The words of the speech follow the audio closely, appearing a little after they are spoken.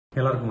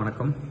எல்லாருக்கும்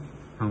வணக்கம்.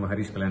 நான்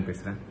ஹரிஷ் கல்யான்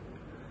பேசுகிறேன்.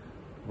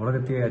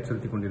 உலகத்தையே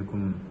அச்சுறுத்தி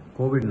கொண்டிருக்கும்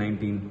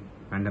COVID-19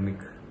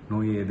 பேண்டமிக்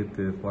நோயை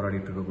எதிர்த்து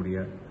போராடிட்டு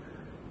இருக்கக்கூடிய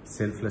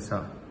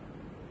செல்ஃப்லெஸ்ஸாக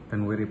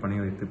தன் உயிரை பணைய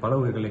வைத்து பல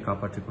உயிர்களை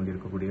காப்பாற்றி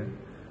கொண்டிருக்கக்கூடிய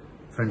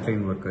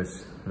ஃப்ரண்ட்லைன் ஒர்க்கர்ஸ்,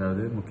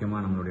 அதாவது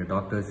முக்கியமாக நம்மளுடைய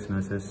doctors,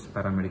 nurses,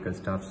 paramedical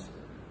staffs,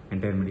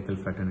 entire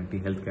medical fraternity,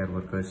 health care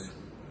workers,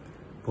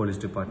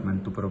 police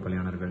department, துப்புரவு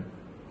பணியாளர்கள்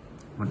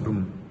மற்றும்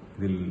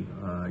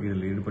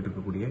இதில்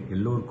ஈடுபட்டிருக்கக்கூடிய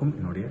எல்லோருக்கும்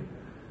என்னுடைய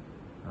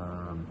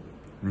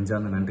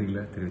நெஞ்சார்ந்த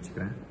நன்றிகளை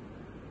தெரிவிச்சுக்கிறேன்.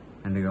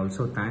 And I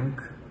also thank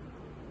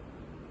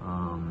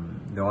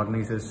the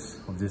organizers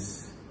of this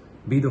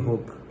Be the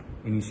Hope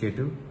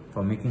initiative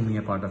for making me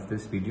a part of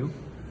this video.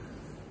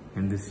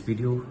 And this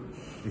video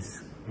is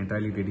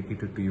entirely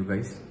dedicated to you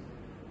guys.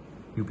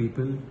 You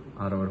people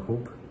are our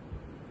hope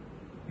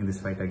in this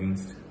fight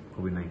against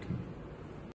COVID-19.